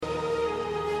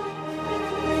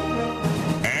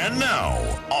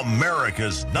now,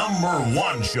 America's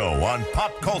 #1 show on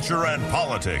pop culture and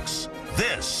politics.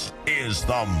 This is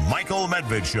The Michael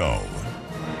Medved Show.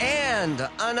 And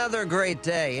another great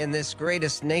day in this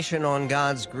greatest nation on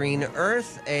God's green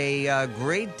earth. A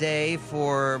great day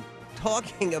for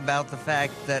talking about the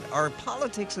fact that our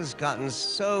politics has gotten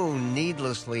so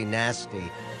needlessly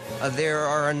nasty. There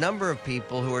are a number of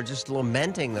people who are just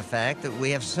lamenting the fact that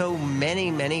we have so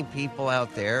many people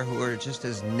out there who are just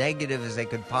as negative as they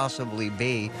could possibly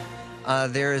be.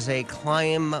 There is a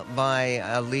claim by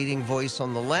a leading voice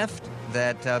on the left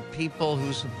that people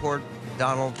who support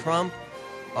Donald Trump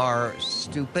are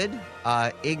stupid,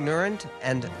 ignorant,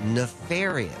 and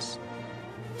nefarious.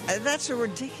 That's a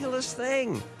ridiculous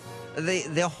thing.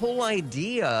 The whole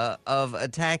idea of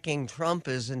attacking Trump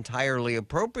is entirely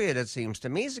appropriate, it seems to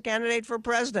me. He's a candidate for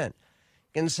president.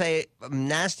 You can say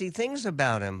nasty things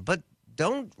about him, but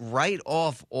don't write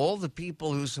off all the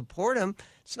people who support him.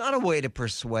 It's not a way to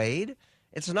persuade.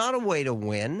 It's not a way to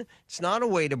win. It's not a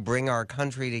way to bring our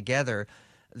country together.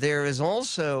 There is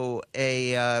also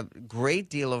a great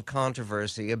deal of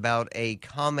controversy about a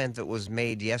comment that was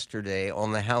made yesterday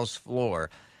on the House floor.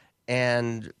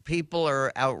 And people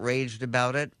are outraged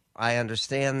about it. I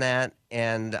understand that.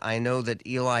 And I know that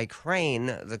Eli Crane,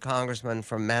 the congressman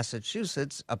from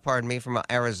Massachusetts, from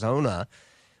Arizona,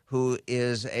 who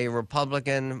is a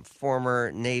Republican,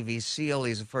 former Navy SEAL,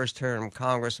 he's a first-term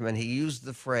congressman. He used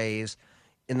the phrase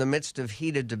in the midst of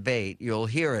heated debate. You'll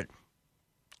hear it.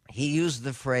 He used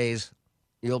the phrase,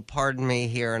 you'll pardon me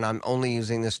here, and I'm only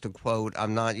using this to quote.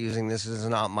 I'm not using this. This is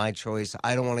not my choice.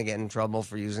 I don't want to get in trouble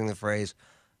for using the phrase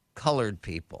colored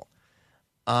people.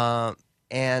 Again,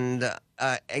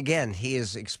 he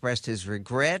has expressed his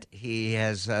regret. He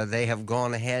has. They have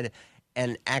gone ahead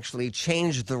and actually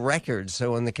changed the record.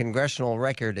 So in the congressional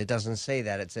record, it doesn't say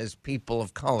that. It says people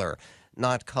of color,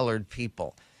 not colored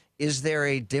people. Is there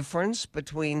a difference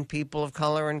between people of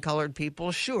color and colored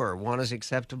people? Sure. One is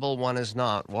acceptable, one is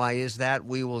not. Why is that?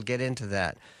 We will get into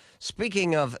that.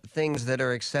 Speaking of things that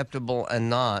are acceptable and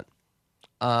not,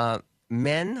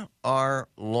 men are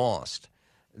lost.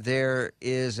 There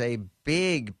is a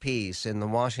big piece in the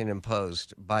Washington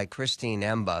Post by Christine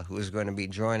Emba, who is going to be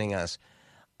joining us.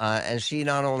 And she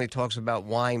not only talks about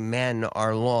why men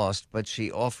are lost, but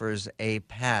she offers a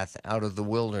path out of the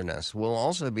wilderness. We'll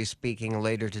also be speaking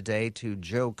later today to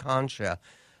Joe Concha,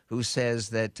 who says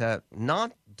that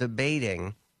not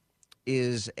debating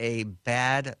is a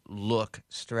bad look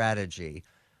strategy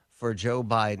for Joe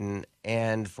Biden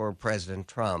and for President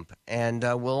Trump. And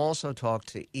we'll also talk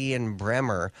to Ian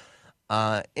Bremmer,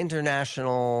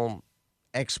 international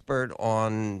expert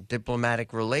on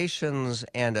diplomatic relations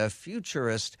and a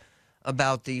futurist,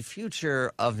 about the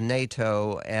future of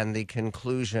NATO and the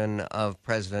conclusion of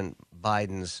President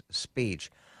Biden's speech.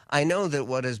 I know that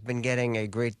what has been getting a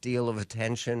great deal of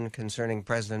attention concerning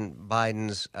President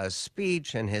Biden's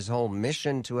speech and his whole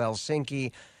mission to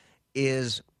Helsinki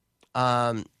is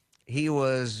he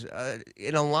was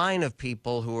in a line of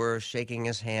people who were shaking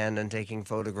his hand and taking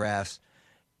photographs,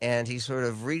 and he sort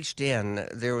of reached in.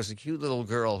 There was a cute little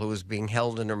girl who was being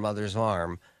held in her mother's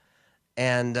arm.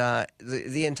 And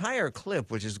the entire clip,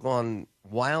 which has gone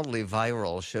wildly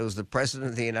viral, shows the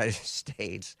President of the United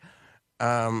States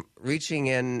reaching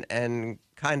in and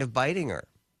kind of biting her.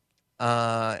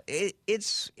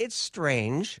 It's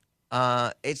strange.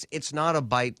 It's not a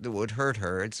bite that would hurt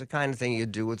her. It's the kind of thing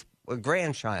you'd do with a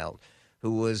grandchild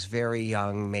who was very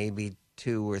young, maybe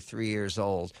 2 or 3 years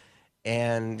old.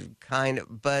 And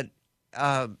but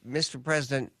Mr.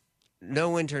 President,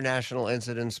 no international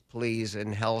incidents, please,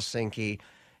 in Helsinki.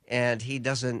 And he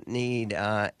doesn't need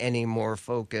any more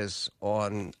focus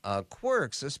on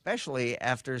quirks, especially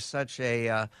after such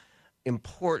a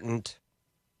important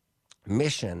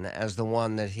mission as the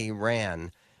one that he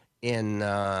ran in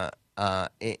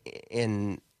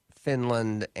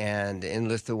Finland and in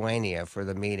Lithuania for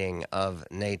the meeting of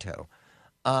NATO.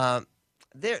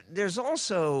 There's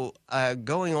also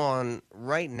going on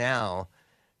right now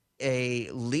a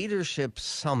leadership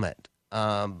summit.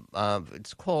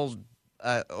 It's called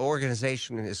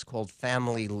organization is called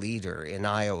Family Leader in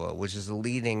Iowa, which is a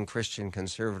leading Christian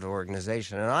conservative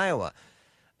organization in Iowa,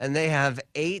 and they have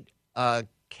 8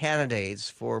 candidates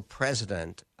for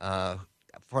president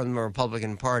from the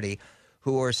Republican Party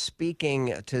who are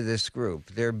speaking to this group.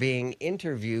 They're being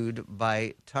interviewed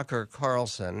by Tucker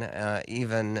Carlson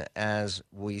even as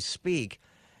we speak.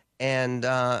 And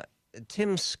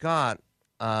Tim Scott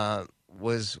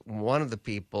was one of the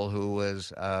people who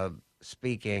was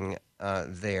speaking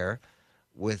there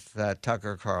with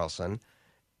Tucker Carlson.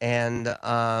 And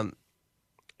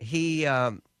he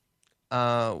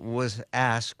was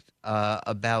asked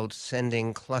about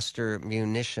sending cluster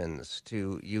munitions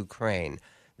to Ukraine.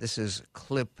 This is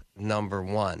clip number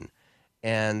one.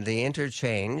 And the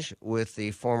interchange with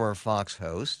the former Fox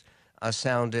host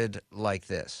sounded like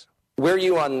this. Where are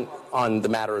you on the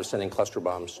matter of sending cluster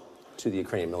bombs to the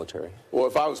Ukrainian military? Well,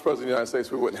 if I was president of the United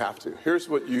States, we wouldn't have to. Here's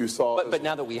what you saw. But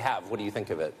now that we have, what do you think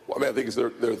of it? Well, I mean, I think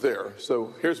they're there.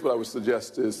 So here's what I would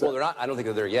suggest is that... Well, they're not. I don't think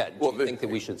they're there yet. Do you think that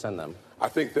we should send them? I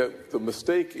think that the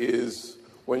mistake is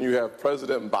when you have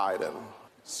President Biden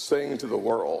saying to the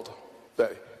world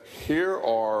that here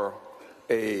are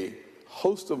a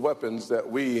host of weapons that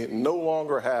we no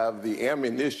longer have the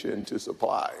ammunition to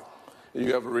supply.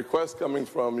 You have a request coming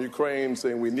from Ukraine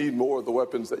saying we need more of the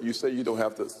weapons that you say you don't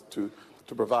have to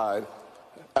provide.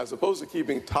 As opposed to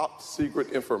keeping top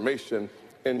secret information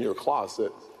in your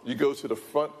closet, you go to the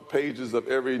front pages of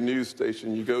every news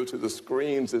station, you go to the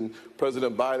screens, and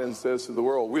President Biden says to the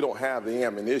world, we don't have the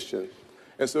ammunition.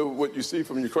 And so what you see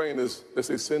from Ukraine is they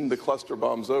say send the cluster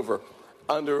bombs over.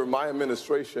 Under my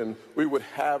administration, we would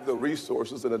have the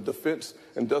resources and a defense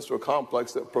industrial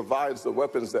complex that provides the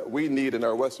weapons that we need and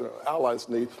our Western allies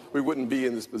need. We wouldn't be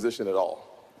in this position at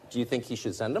all. Do you think he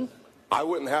should send them? I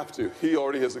wouldn't have to. He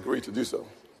already has agreed to do so.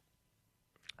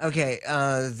 Okay,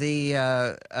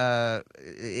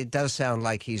 it does sound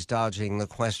like he's dodging the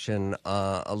question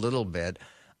a little bit.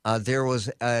 There was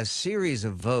a series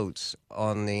of votes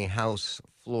on the House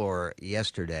floor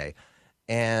yesterday,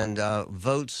 and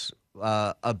votes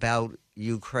about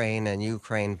Ukraine and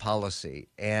Ukraine policy,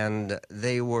 and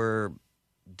they were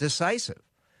decisive.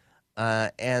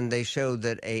 And they showed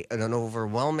that an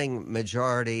overwhelming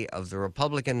majority of the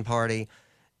Republican Party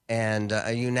and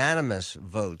a unanimous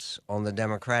votes on the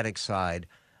Democratic side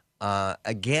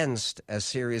against a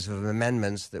series of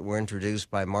amendments that were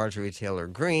introduced by Marjorie Taylor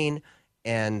Greene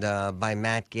and by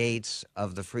Matt Gaetz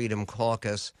of the Freedom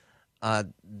Caucus.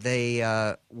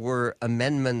 They were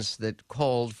amendments that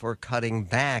called for cutting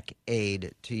back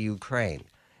aid to Ukraine.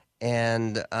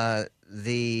 And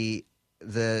the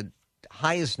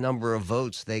highest number of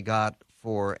votes they got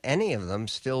for any of them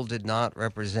still did not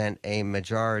represent a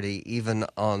majority, even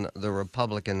on the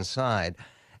Republican side.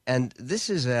 And this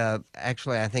is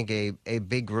actually, I think, a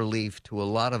big relief to a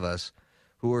lot of us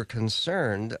who are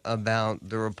concerned about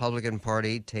the Republican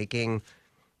Party taking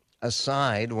a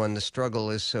side when the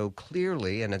struggle is so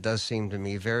clearly, and it does seem to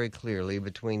me very clearly,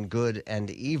 between good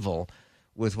and evil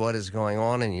with what is going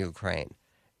on in Ukraine.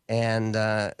 And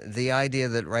the idea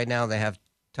that right now they have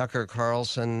Tucker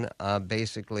Carlson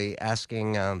basically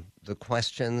asking the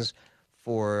questions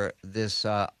for this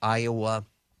Iowa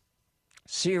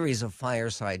series of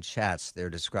fireside chats, they're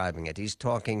describing it. He's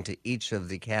talking to each of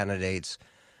the candidates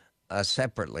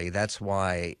separately. That's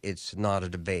why it's not a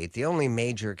debate. The only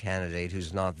major candidate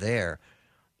who's not there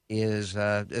is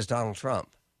Donald Trump.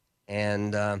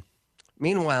 And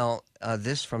meanwhile,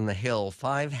 this from the Hill,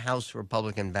 5 House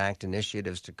Republican-backed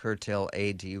initiatives to curtail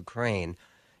aid to Ukraine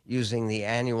using the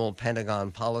annual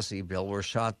Pentagon policy bill were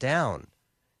shot down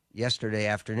yesterday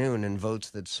afternoon in votes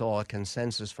that saw a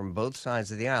consensus from both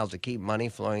sides of the aisle to keep money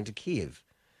flowing to Kyiv.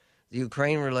 The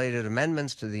Ukraine-related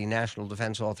amendments to the National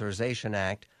Defense Authorization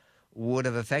Act would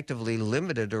have effectively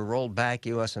limited or rolled back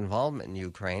U.S. involvement in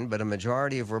Ukraine, but a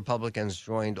majority of Republicans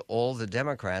joined all the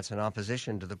Democrats in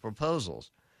opposition to the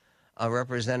proposals.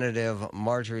 Representative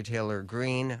Marjorie Taylor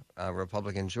Greene,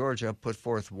 Republican Georgia, put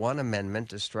forth one amendment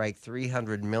to strike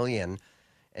 $300 million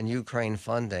in Ukraine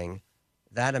funding.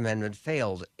 That amendment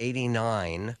failed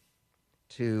 89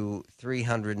 to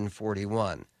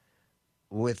 341,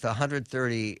 with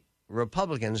 130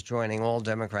 Republicans joining all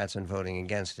Democrats in voting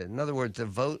against it. In other words, the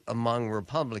vote among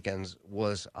Republicans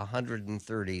was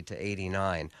 130 to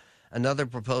 89. Another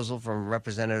proposal from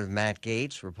Representative Matt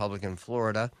Gaetz, Republican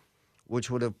Florida, which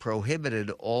would have prohibited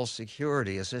all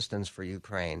security assistance for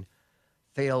Ukraine,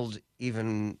 failed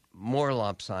even more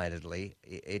lopsidedly.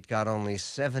 It got only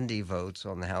 70 votes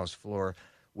on the House floor,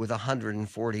 with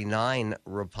 149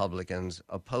 Republicans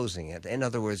opposing it. In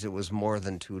other words, it was more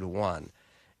than 2-1.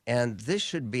 And this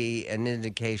should be an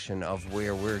indication of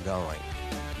where we're going.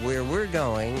 Where we're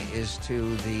going is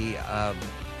to the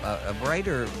a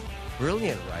writer,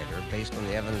 brilliant writer, based on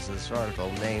the evidence of this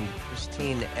article, named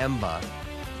Christine Emba,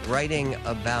 writing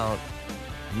about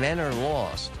men are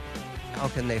lost, how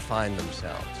can they find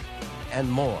themselves, and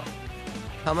more.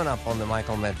 Coming up on The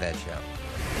Michael Medved Show.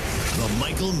 The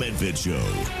Michael Medved Show.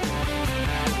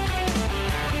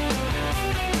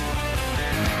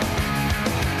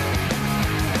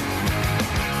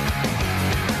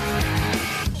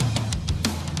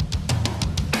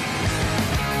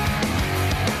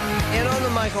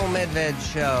 Michael Medved Live Ed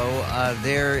Show.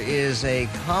 There is a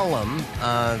column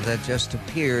that just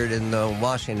appeared in the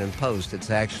Washington Post. It's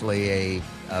actually a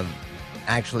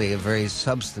very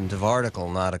substantive article,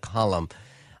 not a column.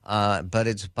 But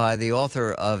it's by the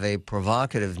author of a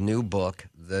provocative new book.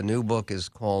 The new book is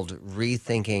called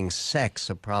Rethinking Sex,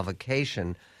 a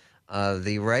Provocation.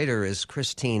 The writer is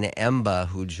Christine Emba,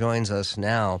 who joins us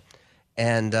now.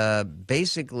 And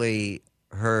basically,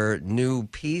 her new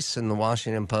piece in the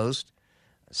Washington Post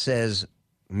says,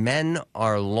 men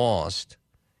are lost.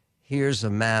 Here's a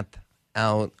map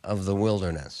out of the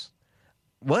wilderness.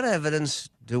 What evidence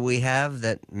do we have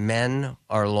that men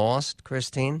are lost,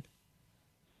 Christine?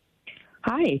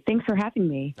 Hi, thanks for having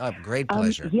me. Oh, great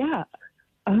pleasure. Yeah,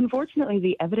 unfortunately,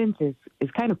 the evidence is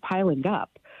kind of piling up.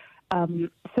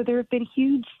 So there have been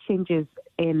huge changes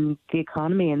in the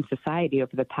economy and society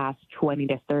over the past 20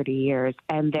 to 30 years,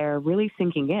 and they're really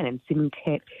sinking in and seeming to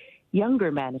hit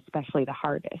younger men, especially the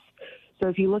hardest. So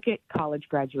if you look at college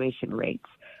graduation rates,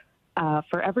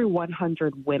 for every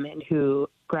 100 women who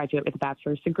graduate with a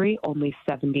bachelor's degree, only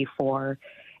 74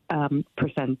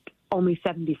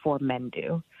 men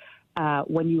do.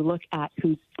 When you look at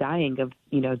who's dying of,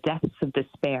 deaths of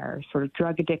despair, sort of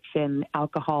drug addiction,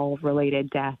 alcohol-related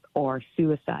death, or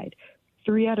suicide,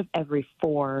 3 out of every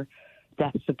 4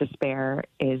 deaths of despair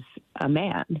is a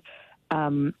man.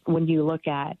 When you look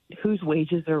at whose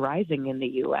wages are rising in the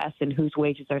U.S. and whose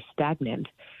wages are stagnant,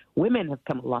 women have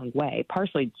come a long way,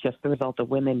 partially just the result of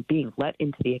women being let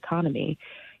into the economy.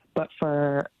 But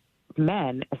for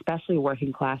men, especially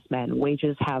working class men,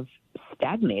 wages have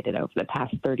stagnated over the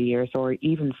past 30 years or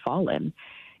even fallen.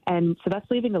 And so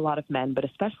that's leaving a lot of men, but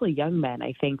especially young men,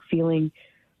 I think, feeling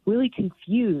really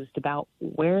confused about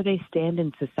where they stand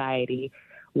in society,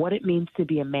 what it means to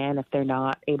be a man if they're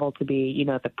not able to be,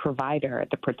 the provider,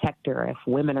 the protector, if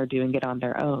women are doing it on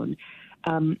their own.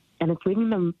 And it's leaving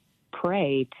them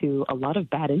prey to a lot of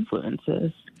bad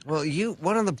influences. Well,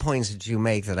 one of the points that you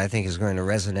make that I think is going to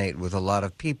resonate with a lot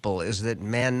of people is that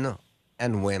men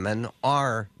and women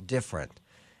are different.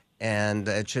 And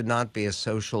it should not be a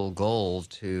social goal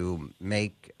to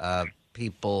make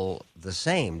people the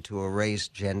same, to erase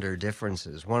gender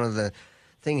differences. One of the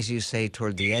things you say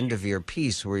toward the end of your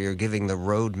piece, where you're giving the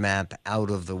roadmap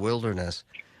out of the wilderness,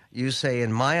 you say,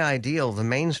 in my ideal, the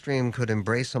mainstream could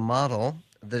embrace a model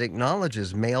that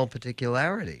acknowledges male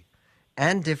particularity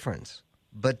and difference,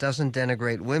 but doesn't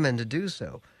denigrate women to do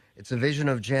so. It's a vision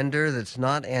of gender that's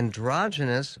not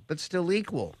androgynous, but still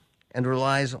equal, and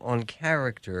relies on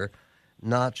character,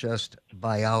 not just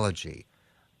biology.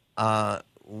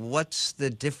 What's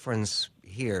the difference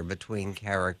here between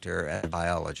character and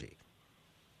biology?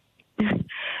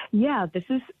 Yeah, this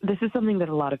is something that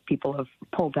a lot of people have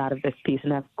pulled out of this piece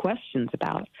and have questions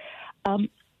about.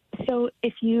 So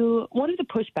if you wanted to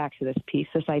push back to this piece,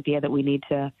 this idea that we need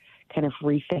to kind of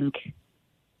rethink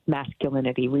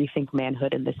masculinity, rethink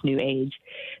manhood in this new age,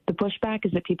 the pushback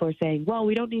is that people are saying, well,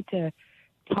 we don't need to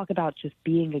talk about just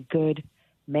being a good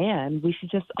man. We should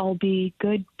just all be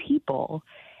good people.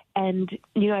 And,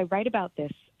 I write about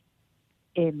this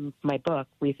in my book,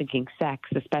 Rethinking Sex,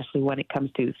 especially when it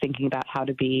comes to thinking about how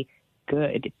to be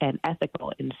good and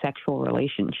ethical in sexual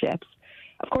relationships.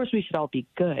 Of course, we should all be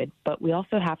good, but we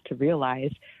also have to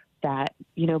realize that,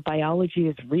 biology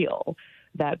is real,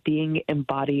 that being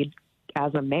embodied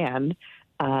as a man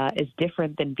is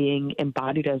different than being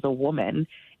embodied as a woman.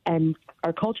 And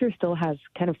our culture still has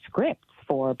kind of scripts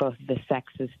for both the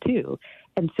sexes, too.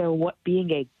 And so what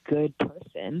being a good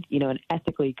person, an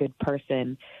ethically good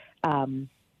person, a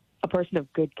person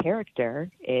of good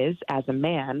character is as a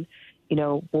man,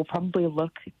 will probably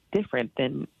look different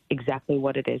than exactly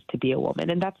what it is to be a woman.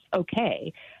 And that's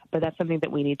okay, but that's something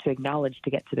that we need to acknowledge to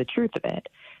get to the truth of it.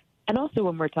 And also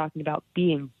when we're talking about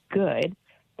being good,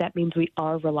 that means we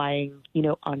are relying,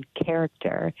 on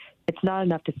character. It's not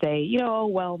enough to say,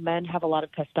 well, men have a lot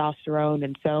of testosterone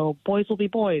and so boys will be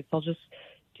boys. They'll just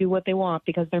do what they want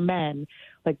because they're men.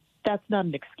 Like, that's not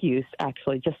an excuse,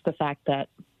 actually. Just the fact that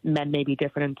men may be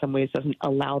different in some ways doesn't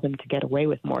allow them to get away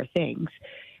with more things.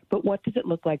 But what does it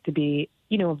look like to be,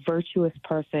 a virtuous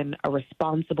person, a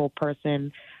responsible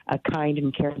person, a kind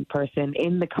and caring person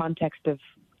in the context of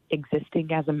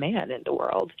existing as a man in the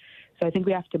world? So I think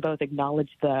we have to both acknowledge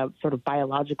the sort of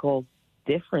biological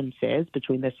differences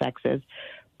between the sexes,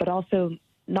 but also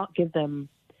not give them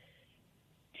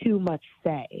too much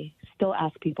say, still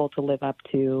ask people to live up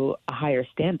to a higher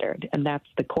standard. And that's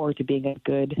the core to being a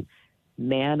good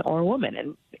man or woman.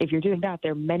 And if you're doing that,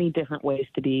 there are many different ways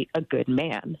to be a good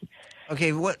man.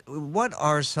 Okay, what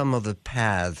are some of the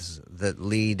paths that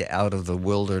lead out of the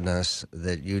wilderness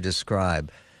that you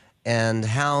describe? And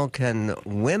how can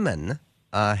women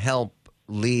help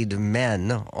lead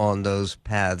men on those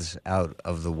paths out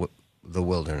of the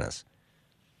wilderness?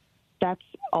 That's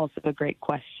also a great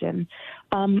question.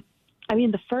 I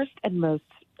mean, the first and most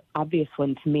obvious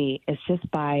one to me is just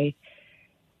by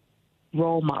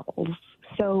role models.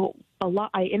 So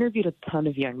I interviewed a ton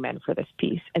of young men for this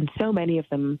piece, and so many of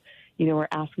them, were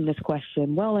asking this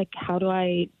question, well, like,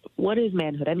 what is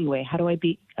manhood anyway? How do I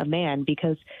be a man?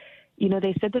 Because,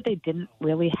 they said that they didn't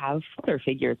really have father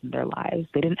figures in their lives.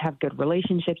 They didn't have good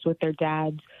relationships with their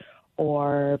dads,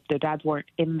 or their dads weren't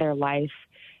in their life.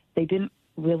 They didn't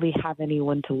really have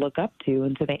anyone to look up to,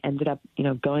 and so they ended up,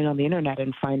 going on the internet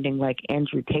and finding like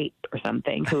Andrew Tate or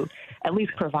something, who at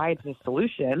least provides a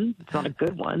solution. It's not a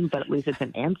good one, but at least it's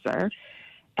an answer.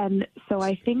 And so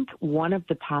I think one of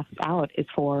the paths out is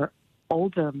for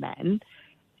older men,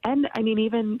 and I mean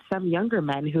even some younger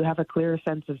men who have a clearer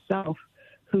sense of self,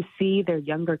 who see their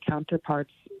younger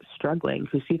counterparts struggling,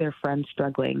 who see their friends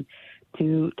struggling,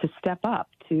 to step up,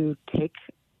 to take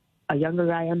a younger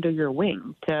guy under your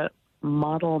wing, to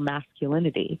model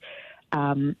masculinity,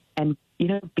 and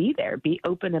be there, be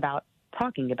open about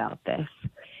talking about this.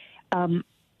 And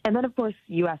then, of course,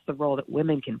 you asked the role that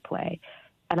women can play,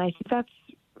 and I think that's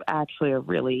actually a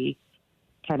really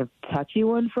kind of touchy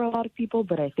one for a lot of people,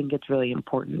 but I think it's really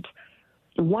important.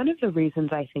 One of the reasons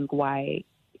I think why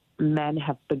men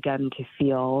have begun to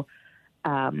feel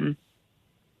kind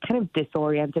of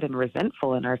disoriented and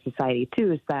resentful in our society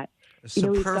too is that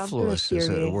superfluous is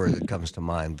a word that comes to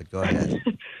mind, but go ahead.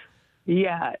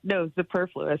 Yeah, no,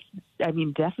 superfluous. I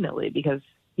mean, definitely, because,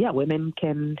 women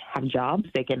can have jobs.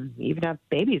 They can even have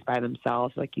babies by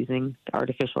themselves, like using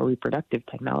artificial reproductive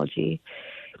technology.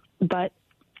 But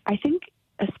I think,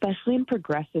 especially in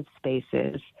progressive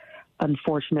spaces,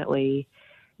 unfortunately,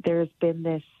 there's been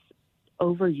this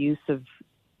overuse of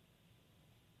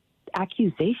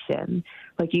accusation.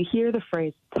 Like, you hear the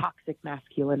phrase toxic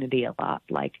masculinity a lot,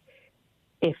 like,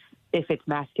 if it's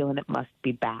masculine, it must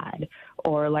be bad.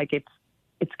 Or like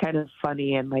it's kind of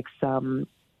funny in like some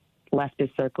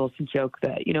leftist circles to joke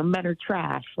that, men are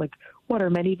trash. Like, what are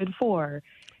men even for?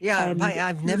 Yeah, and,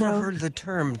 I've never heard the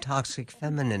term toxic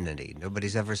femininity.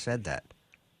 Nobody's ever said that.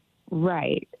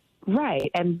 Right.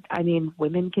 And I mean,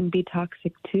 women can be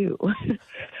toxic too,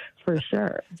 for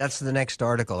sure. That's the next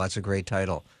article. That's a great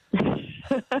title.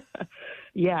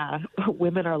 Yeah,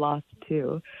 women are lost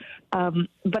too.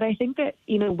 But I think that,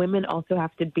 women also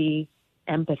have to be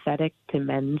empathetic to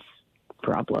men's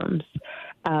problems.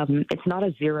 It's not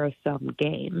a zero-sum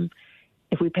game.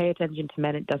 If we pay attention to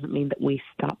men, it doesn't mean that we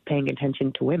stop paying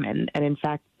attention to women. And in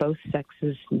fact, both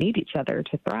sexes need each other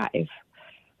to thrive.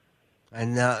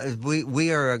 And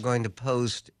we are going to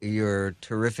post your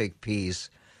terrific piece,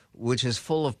 which is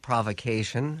full of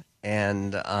provocation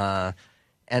and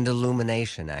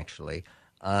illumination, actually.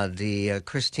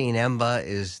 Christine Emba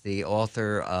is the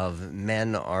author of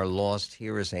Men Are Lost.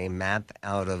 Here is a map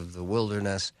out of the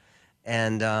wilderness.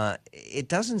 And it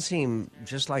doesn't seem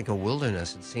just like a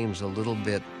wilderness. It seems a little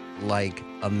bit like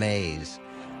a maze.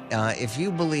 If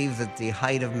you believe that the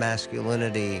height of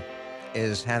masculinity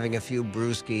is having a few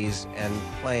brewskis and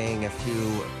playing a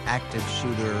few active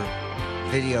shooter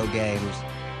video games,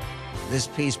 this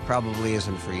piece probably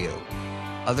isn't for you.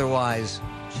 Otherwise,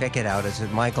 check it out. It's at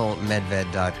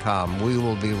michaelmedved.com. We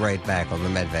will be right back on The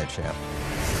Medved Show.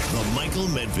 The Michael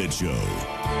Medved Show.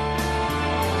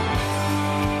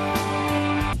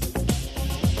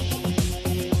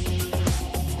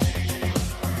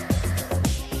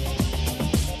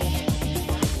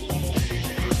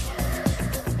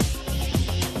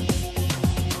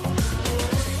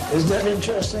 Isn't that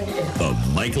interesting?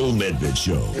 The Michael Medved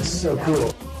Show. It's so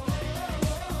cool.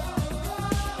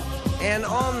 And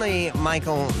on the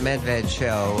Michael Medved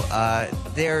Show,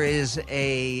 there is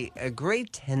a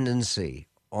great tendency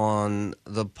on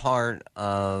the part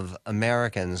of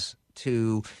Americans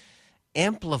to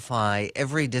amplify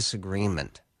every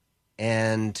disagreement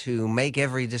and to make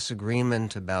every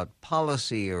disagreement about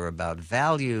policy or about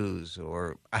values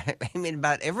or, I mean,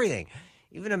 about everything,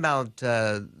 even about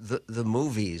the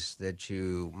movies that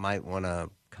you might want to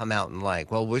come out and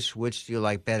like. Well, which do you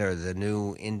like better, the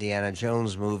new Indiana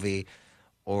Jones movie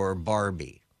or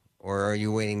Barbie? Or are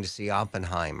you waiting to see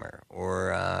Oppenheimer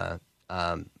or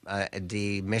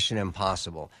the Mission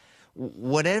Impossible?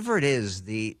 Whatever it is,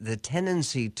 the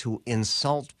tendency to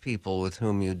insult people with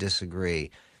whom you disagree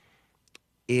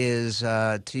is,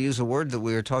 to use a word that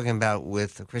we were talking about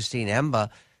with Christine Emba,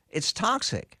 it's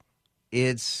toxic.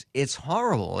 It's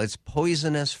horrible. It's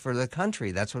poisonous for the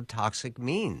country. That's what toxic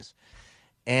means.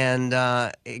 And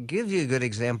give you a good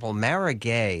example, Mara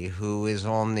Gay, who is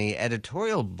on the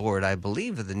editorial board, I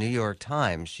believe, of the New York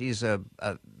Times. She's a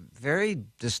very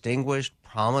distinguished,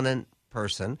 prominent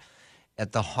person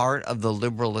at the heart of the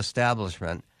liberal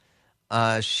establishment.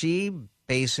 She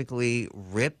basically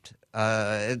ripped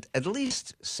at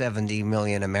least 70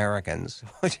 million Americans,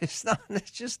 which is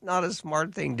it's just not a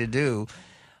smart thing to do.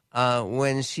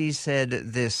 When she said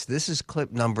this is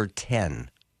clip number 10.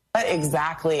 What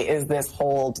exactly is this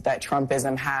hold that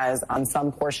Trumpism has on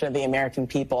some portion of the American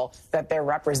people, that their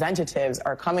representatives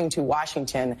are coming to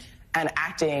Washington and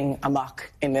acting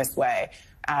amok in this way?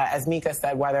 As Mika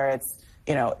said, whether it's,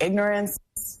 ignorance,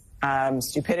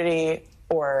 stupidity,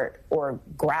 or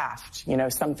graft,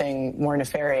 something more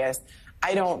nefarious,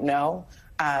 I don't know.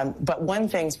 But one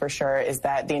thing's for sure is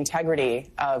that the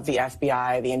integrity of the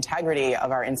FBI, the integrity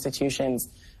of our institutions,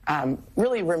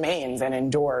 really remains and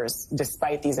endures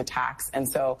despite these attacks. And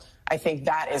so I think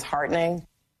that is heartening.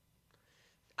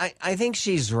 I think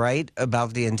she's right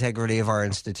about the integrity of our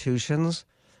institutions.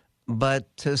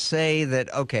 But to say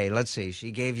that, okay, let's see,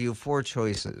 she gave you 4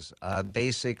 choices.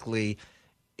 Basically,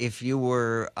 if you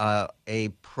were a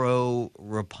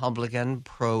pro-Republican,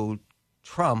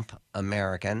 pro-Trump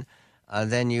American,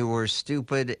 then you were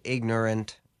stupid,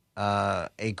 ignorant, a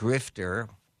grifter,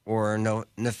 or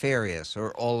nefarious,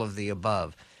 or all of the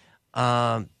above.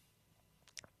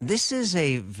 This is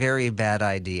a very bad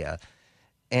idea.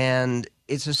 And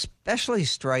it's especially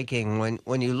striking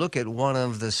when you look at one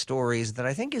of the stories that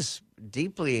I think is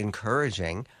deeply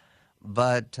encouraging,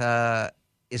 but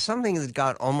is something that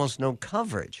got almost no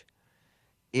coverage,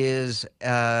 is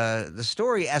the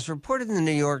story as reported in the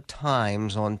New York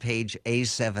Times on page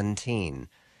A17.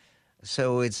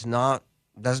 So it's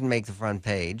doesn't make the front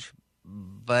page,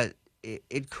 but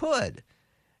it could.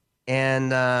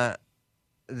 And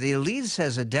the lead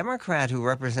says a Democrat who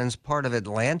represents part of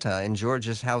Atlanta in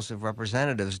Georgia's House of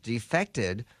Representatives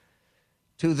defected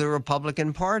to the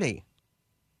Republican Party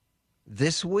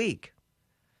this week,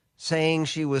 saying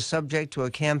she was subject to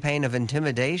a campaign of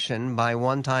intimidation by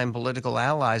one-time political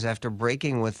allies after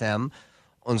breaking with them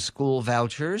on school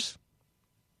vouchers,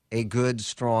 a good,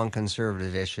 strong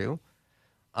conservative issue,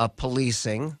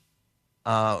 policing,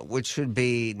 which should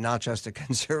be not just a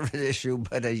conservative issue,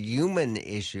 but a human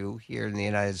issue here in the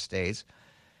United States,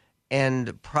 and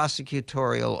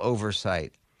prosecutorial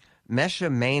oversight.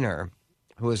 Mesha Mainor,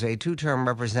 who is a 2-term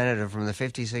representative from the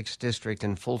 56th District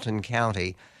in Fulton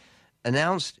County,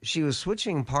 announced she was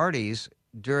switching parties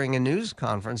during a news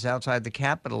conference outside the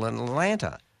Capitol in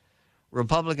Atlanta.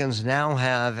 Republicans now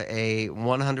have a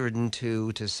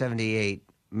 102 to 78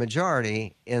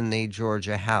 majority in the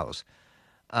Georgia House.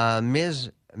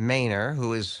 Ms. Mainor,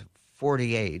 who is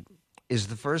 48, is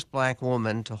the first black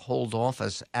woman to hold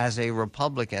office as a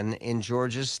Republican in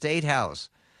Georgia's State House,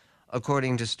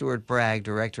 according to Stuart Bragg,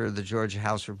 director of the Georgia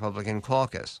House Republican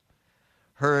Caucus.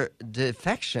 Her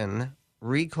defection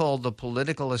recalled the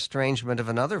political estrangement of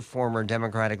another former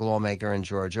Democratic lawmaker in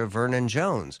Georgia, Vernon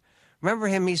Jones. Remember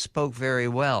him? He spoke very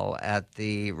well at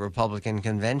the Republican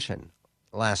convention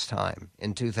last time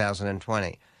in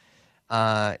 2020.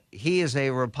 He is a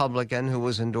Republican who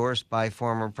was endorsed by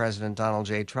former President Donald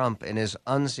J. Trump in his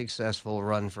unsuccessful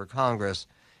run for Congress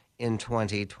in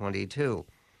 2022.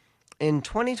 In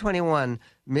 2021,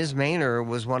 Ms. Mainor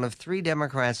was one of 3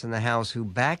 Democrats in the House who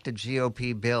backed a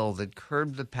GOP bill that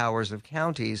curbed the powers of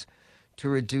counties to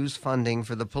reduce funding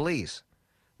for the police.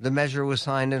 The measure was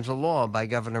signed into law by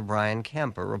Governor Brian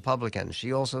Kemp, a Republican.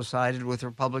 She also sided with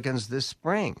Republicans this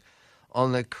spring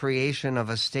on the creation of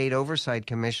a state oversight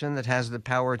commission that has the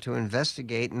power to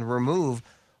investigate and remove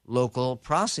local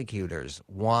prosecutors.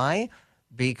 Why?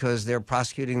 Because they're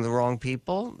prosecuting the wrong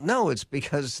people? No, it's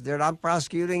because they're not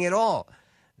prosecuting at all.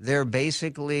 They're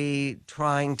basically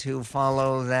trying to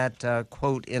follow that,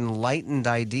 quote, enlightened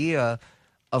idea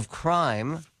of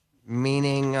crime,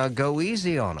 meaning go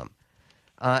easy on them.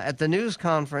 At the news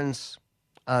conference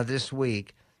this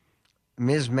week,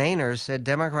 Ms. Mainor said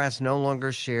Democrats no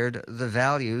longer shared the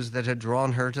values that had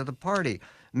drawn her to the party.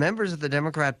 Members of the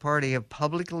Democrat Party have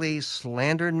publicly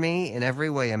slandered me in every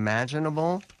way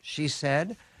imaginable, she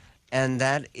said, and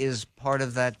that is part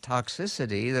of that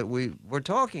toxicity that we were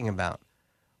talking about.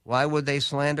 Why would they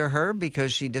slander her?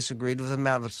 Because she disagreed with them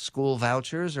about school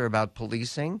vouchers or about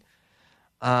policing.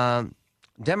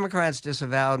 Democrats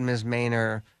disavowed Ms.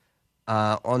 Mainor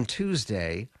on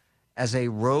Tuesday as a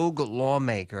rogue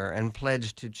lawmaker and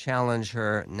pledged to challenge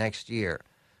her next year.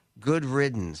 Good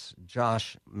riddance,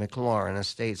 Josh McLaurin, a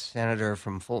state senator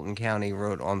from Fulton County,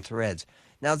 wrote on Threads.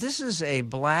 Now, this is a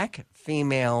black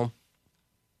female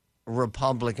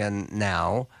Republican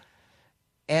now.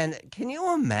 And can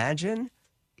you imagine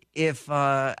if,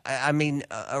 a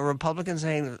Republican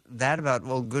saying that about,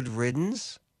 well, good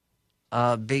riddance?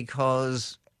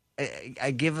 Because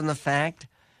given the fact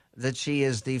that she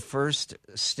is the first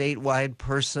statewide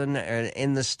person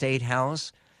in the state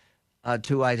house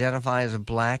to identify as a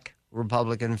black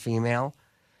Republican female.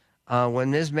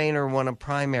 When Ms. Boehner won a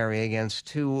primary against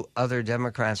two other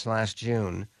Democrats last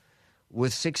June,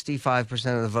 with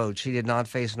 65% of the vote, she did not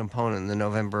face an opponent in the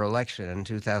November election in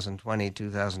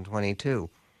 2020-2022.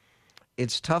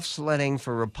 It's tough sledding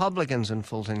for Republicans in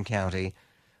Fulton County,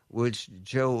 which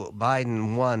Joe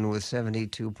Biden won with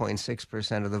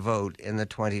 72.6% of the vote in the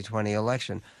 2020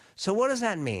 election. So what does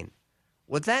that mean?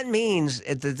 What that means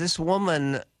is that this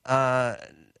woman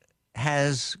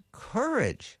has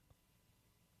courage.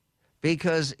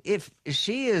 Because if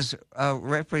she is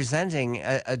representing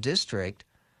a district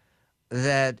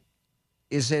that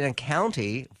is in a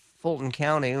county, Fulton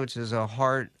County, which is a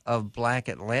heart of black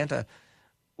Atlanta,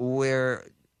 where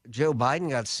Joe Biden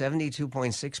got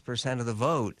 72.6% of the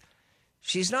vote,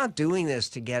 she's not doing this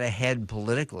to get ahead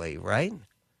politically, right?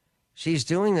 She's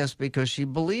doing this because she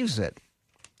believes it.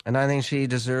 And I think she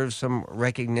deserves some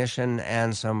recognition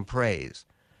and some praise.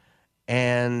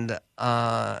 And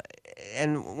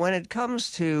when it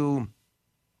comes to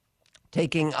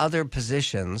taking other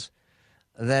positions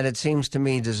that it seems to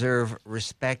me deserve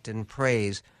respect and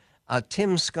praise,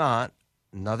 Tim Scott,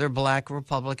 another black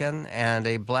Republican, and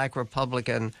a black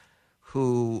Republican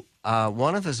who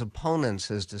one of his opponents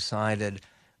has decided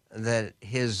that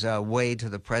his way to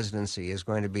the presidency is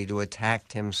going to be to attack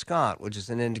Tim Scott, which is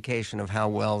an indication of how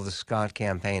well the Scott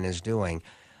campaign is doing.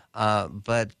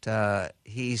 But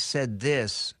he said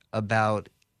this about,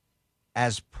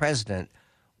 as president,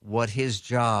 what his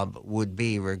job would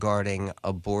be regarding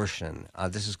abortion.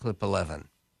 This is clip 11.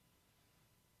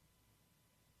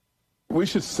 We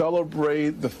should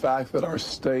celebrate the fact that our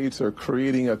states are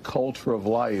creating a culture of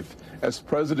life. As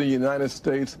President of the United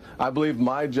States, I believe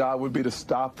my job would be to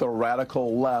stop the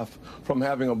radical left from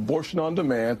having abortion on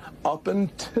demand up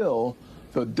until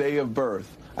the day of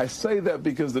birth. I say that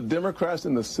because the Democrats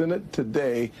in the Senate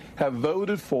today have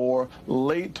voted for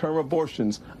late-term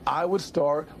abortions. I would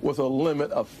start with a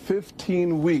limit of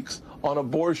 15 weeks on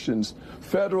abortions,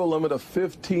 federal limit of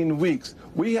 15 weeks.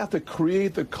 We have to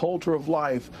create the culture of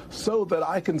life so that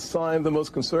I can sign the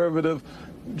most conservative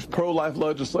pro-life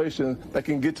legislation that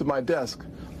can get to my desk.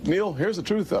 Neil, here's the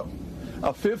truth, though.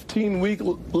 A 15-week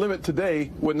limit today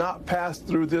would not pass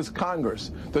through this Congress.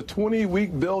 The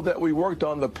 20-week bill that we worked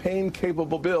on, the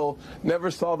pain-capable bill, never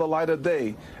saw the light of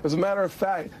day. As a matter of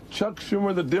fact, Chuck Schumer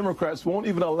and the Democrats won't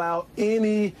even allow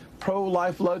any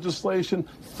pro-life legislation.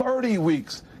 30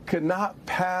 weeks cannot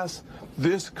pass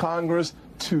this Congress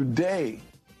today.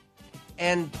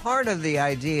 And part of the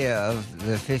idea of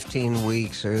the 15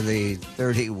 weeks or the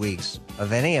 30 weeks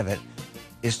of any of it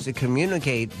is to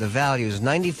communicate the values.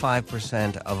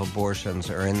 95% of abortions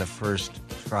are in the first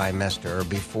trimester or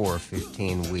before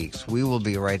 15 weeks. We will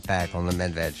be right back on the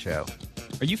Medved Show.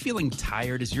 Are you feeling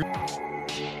tired? Is your...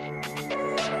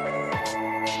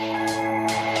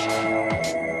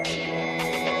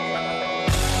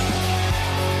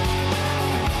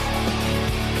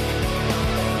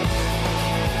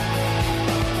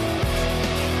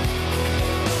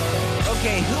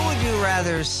 Okay, who would you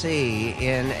rather see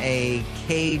in a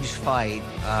cage fight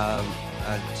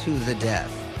to the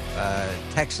death,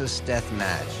 Texas death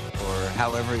match, or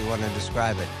however you want to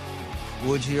describe it?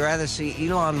 Would you rather see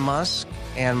Elon Musk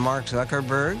and Mark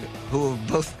Zuckerberg, who have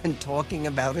both been talking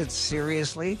about it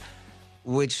seriously,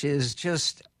 which is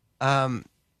just, you want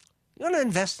to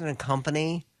invest in a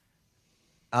company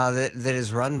that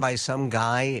is run by some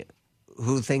guy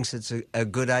who thinks it's a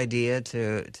good idea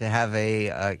to have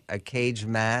a cage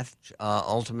match,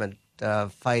 ultimate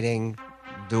fighting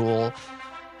duel.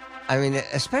 I mean,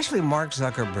 especially Mark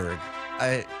Zuckerberg.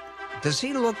 Does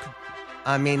he look...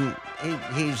 I mean,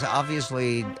 he's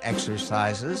obviously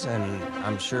exercises, and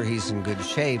I'm sure he's in good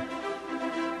shape.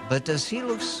 But does he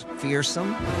look fearsome,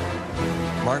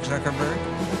 Mark Zuckerberg?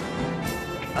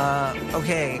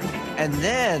 Okay, and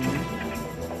then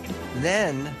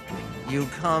you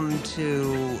come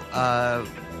to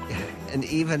an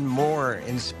even more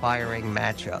inspiring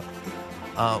matchup.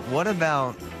 What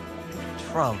about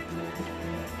Trump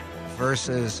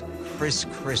versus Chris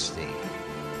Christie?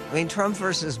 I mean, Trump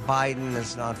versus Biden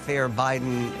is not fair.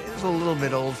 Biden is a little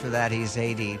bit old for that. He's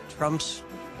 80. Trump's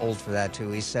old for that, too.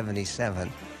 He's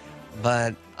 77.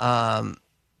 But,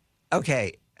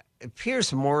 okay,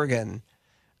 Piers Morgan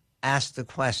asked the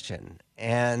question,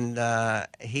 and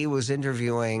he was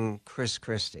interviewing Chris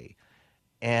Christie.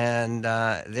 And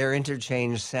their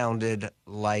interchange sounded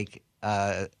like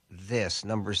this,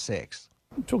 number 6.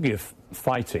 Talking of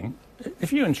fighting,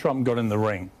 if you and Trump got in the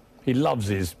ring He loves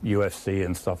his UFC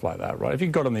and stuff like that, right? If you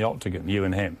got on the octagon, you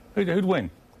and him, who'd win?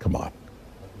 Come on.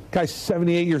 Guy's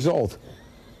 78 years old.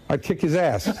 I'd kick his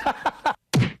ass.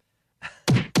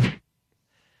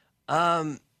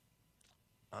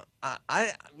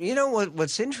 You know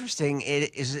what's interesting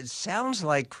is it sounds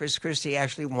like Chris Christie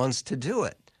actually wants to do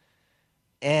it.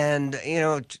 And, you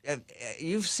know,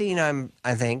 you've seen,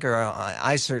 I think, or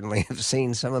I certainly have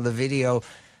seen some of the video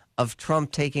of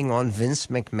Trump taking on Vince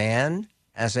McMahon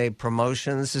as a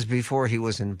promotion. This is before he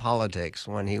was in politics,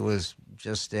 when he was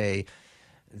just the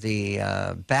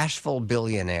bashful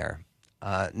billionaire.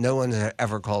 No one's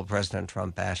ever called President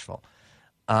Trump bashful.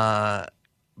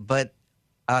 But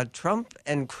Trump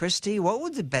and Christie, what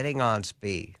would the betting odds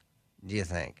be, do you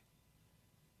think?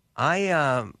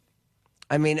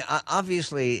 I mean,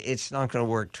 obviously, it's not going to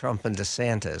work Trump and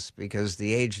DeSantis because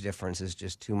the age difference is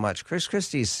just too much. Chris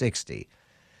Christie's 60,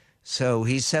 so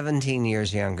he's 17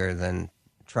 years younger than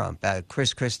Trump.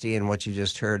 Chris Christie, in what you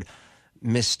just heard,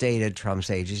 misstated Trump's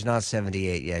age. He's not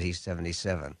 78 yet. He's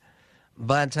 77.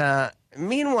 But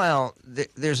meanwhile,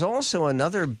 there's also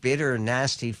another bitter,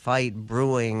 nasty fight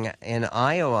brewing in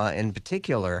Iowa in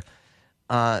particular.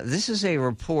 This is a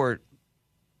report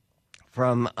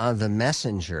from The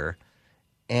Messenger.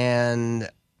 And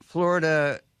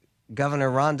Florida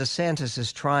Governor Ron DeSantis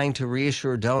is trying to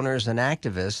reassure donors and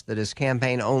activists that his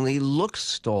campaign only looks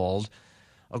stalled,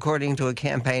 according to a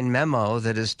campaign memo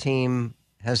that his team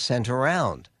has sent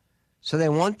around. So they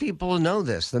want people to know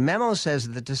this. The memo says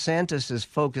that DeSantis is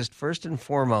focused first and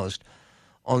foremost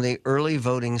on the early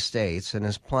voting states and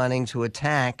is planning to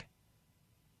attack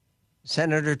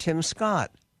Senator Tim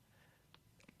Scott.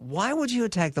 Why would you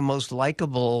attack the most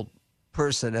likable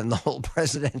person in the whole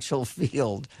presidential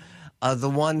field, the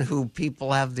one who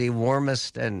people have the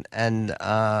warmest and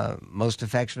most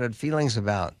affectionate feelings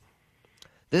about?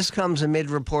 This comes amid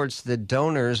reports that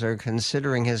donors are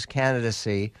considering his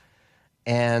candidacy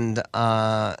and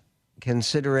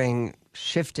considering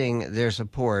shifting their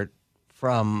support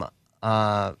from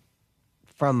Ron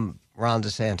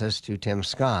DeSantis to Tim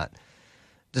Scott.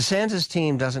 DeSantis'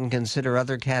 team doesn't consider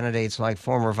other candidates like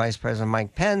former Vice President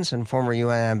Mike Pence and former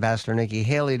UN Ambassador Nikki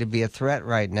Haley to be a threat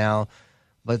right now,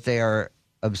 but they are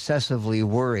obsessively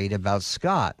worried about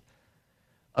Scott.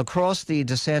 Across the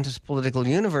DeSantis political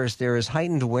universe, there is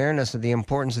heightened awareness of the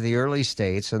importance of the early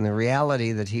states and the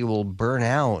reality that he will burn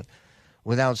out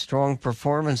without strong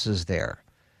performances there.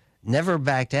 Never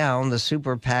Back Down, the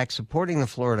super PAC supporting the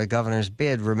Florida governor's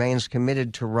bid, remains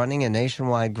committed to running a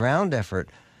nationwide ground effort.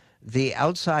 The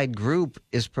outside group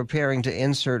is preparing to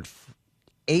insert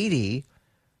 80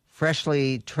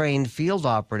 freshly trained field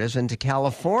operatives into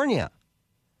California.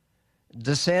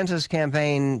 DeSantis'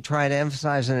 campaign tried to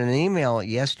emphasize in an email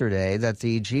yesterday that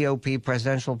the GOP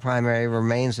presidential primary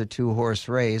remains a two-horse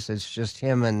race. It's just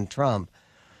him and Trump.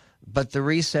 But the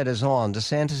reset is on.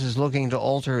 DeSantis is looking to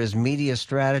alter his media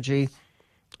strategy,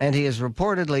 and he is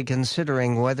reportedly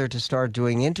considering whether to start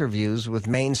doing interviews with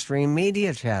mainstream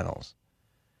media channels.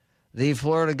 The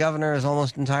Florida governor has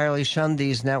almost entirely shunned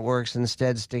these networks,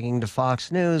 instead sticking to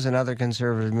Fox News and other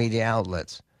conservative media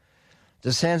outlets.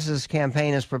 DeSantis'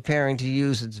 campaign is preparing to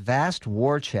use its vast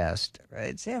war chest,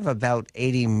 right? They have about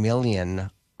 80 million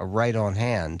right on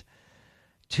hand,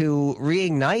 to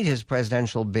reignite his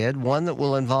presidential bid, one that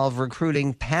will involve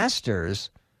recruiting pastors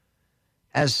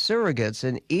as surrogates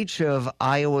in each of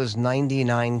Iowa's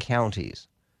 99 counties.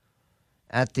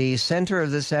 At the center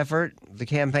of this effort, the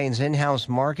campaign's in-house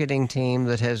marketing team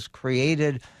that has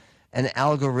created an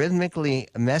algorithmically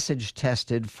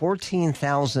message-tested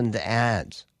 14,000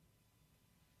 ads.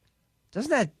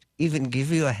 Doesn't that even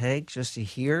give you a headache just to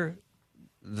hear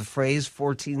the phrase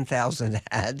 14,000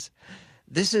 ads?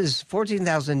 This is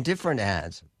 14,000 different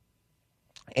ads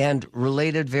and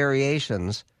related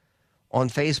variations on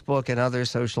Facebook and other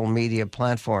social media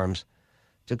platforms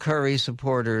to curry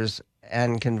supporters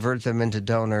and convert them into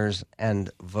donors and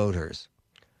voters.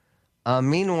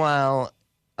 Meanwhile,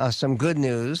 some good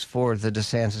news for the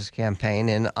DeSantis campaign.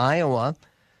 In Iowa,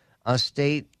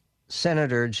 State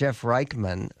Senator Jeff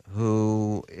Reichman,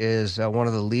 who is one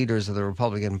of the leaders of the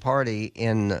Republican Party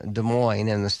in Des Moines,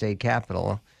 in the state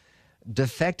capital,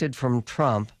 defected from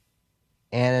Trump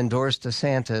and endorsed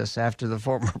DeSantis after the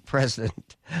former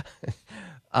president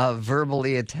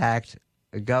verbally attacked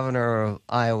the governor of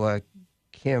Iowa,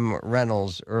 Kim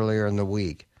Reynolds, earlier in the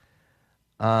week.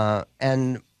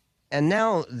 And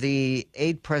now the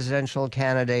 8 presidential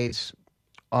candidates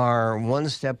are one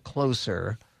step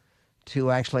closer to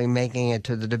actually making it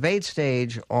to the debate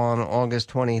stage on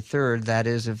August 23rd. That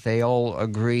is, if they all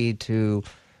agree to,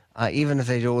 even if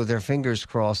they do it with their fingers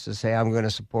crossed, to say, I'm going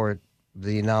to support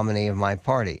the nominee of my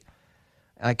party.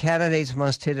 Candidates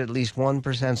must hit at least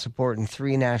 1% support in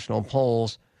 3 national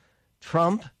polls.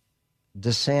 Trump,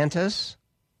 DeSantis,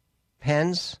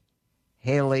 Pence,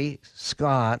 Haley,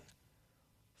 Scott,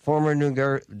 former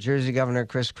New Jersey Governor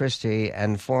Chris Christie,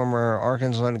 and former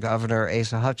Arkansas Governor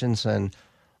Asa Hutchinson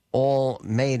all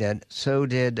made it. So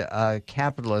did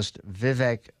capitalist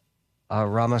Vivek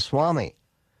Ramaswamy.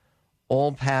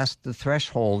 All passed the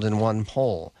threshold in one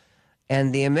poll.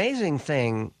 And the amazing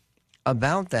thing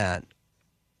about that,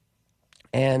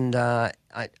 and I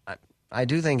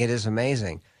do think it is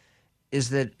amazing, is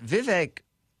that Vivek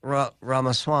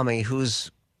Ramaswamy,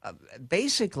 who's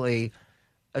basically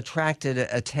attracted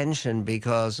attention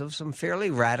because of some fairly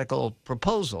radical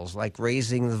proposals, like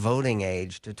raising the voting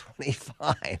age to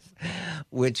 25,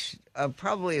 which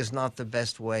probably is not the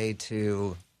best way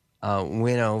to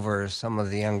win over some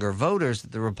of the younger voters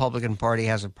that the Republican Party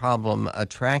has a problem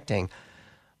attracting.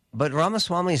 But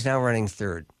Ramaswamy is now running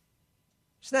third.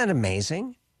 Isn't that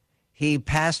amazing? He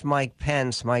passed Mike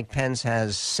Pence. Mike Pence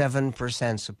has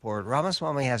 7% support.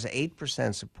 Ramaswamy has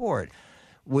 8% support,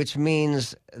 which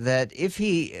means that if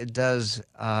he does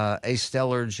a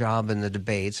stellar job in the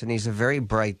debates, and he's a very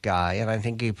bright guy, and I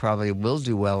think he probably will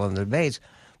do well in the debates,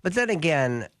 but then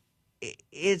again,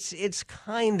 it's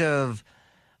kind of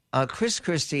Chris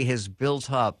Christie has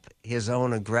built up his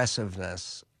own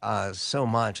aggressiveness so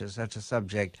much as such a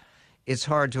subject. It's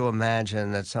hard to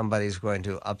imagine that somebody's going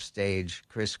to upstage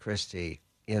Chris Christie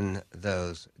in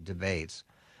those debates.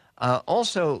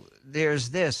 Also,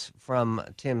 there's this from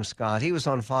Tim Scott. He was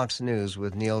on Fox News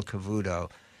with Neil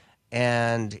Cavuto,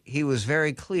 and he was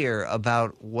very clear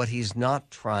about what he's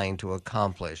not trying to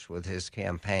accomplish with his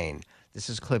campaign. This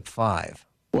is clip 5.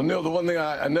 Well, Neil, the one thing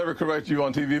I never correct you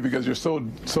on TV because you're so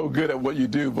good at what you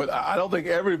do, but I don't think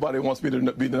everybody wants me to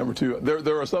be the number 2.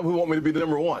 There are some who want me to be the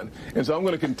number 1. And so I'm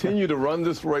going to continue to run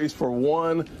this race for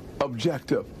one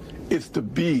objective. It's to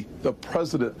be the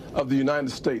president of the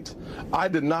United States. I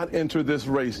did not enter this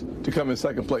race to come in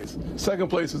second place. Second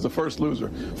place is the first loser.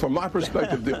 From my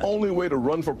perspective, the only way to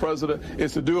run for president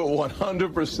is to do it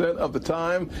 100% of the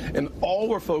time. And all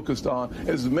we're focused on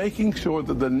is making sure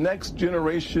that the next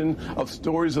generation of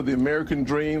stories of the American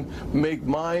dream make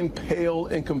mine pale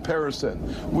in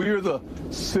comparison. We are the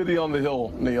city on the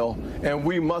hill, Neil, and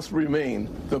we must remain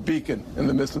the beacon in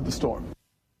the midst of the storm.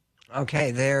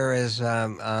 Okay, there is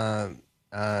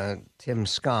Tim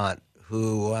Scott,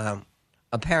 who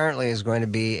apparently is going to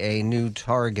be a new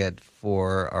target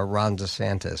for Ron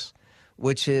DeSantis,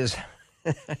 which is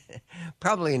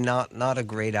probably not a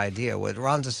great idea. What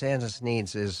Ron DeSantis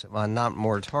needs is not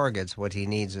more targets. What he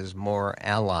needs is more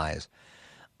allies.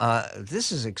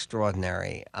 This is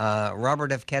extraordinary.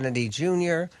 Robert F. Kennedy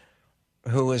Jr.,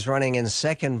 who is running in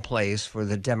second place for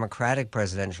the Democratic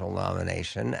presidential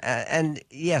nomination. And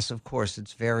yes, of course,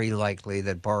 it's very likely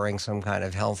that barring some kind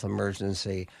of health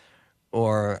emergency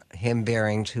or him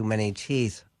bearing too many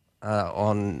teeth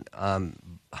on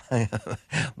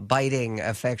biting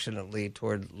affectionately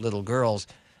toward little girls,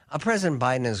 President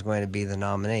Biden is going to be the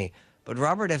nominee. But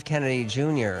Robert F. Kennedy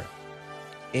Jr.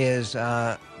 is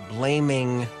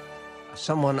blaming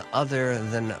someone other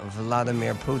than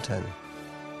Vladimir Putin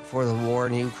for the war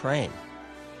in Ukraine.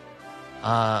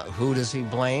 Who does he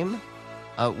blame?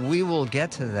 We will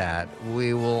get to that.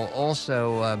 We will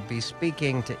also be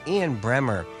speaking to Ian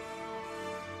Bremmer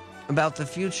about the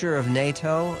future of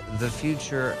NATO, the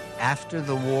future after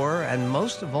the war, and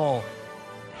most of all,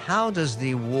 how does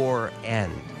the war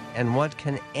end? And what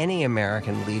can any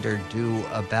American leader do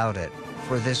about it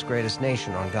for this greatest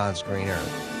nation on God's green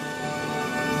earth?